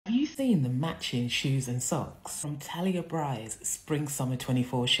seen the matching shoes and socks from TALIA BYRE's Spring Summer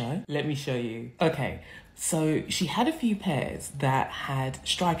 24 show? Let me show you. Okay, so she had a few pairs that had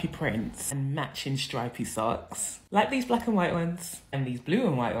stripy prints and matching stripy socks, like these black and white ones, and these blue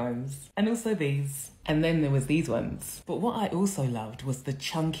and white ones, and also these. And then there was these ones. But what I also loved was the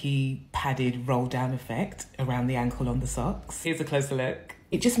chunky padded roll down effect around the ankle on the socks. Here's a closer look.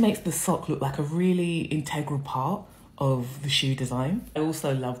 It just makes the sock look like a really integral part of the shoe design. I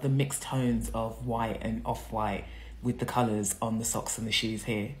also love the mixed tones of white and off-white with the colours on the socks and the shoes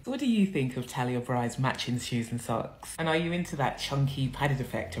here. So what do you think of TALIA BYRE's matching shoes and socks? And are you into that chunky padded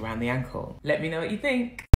effect around the ankle? Let me know what you think.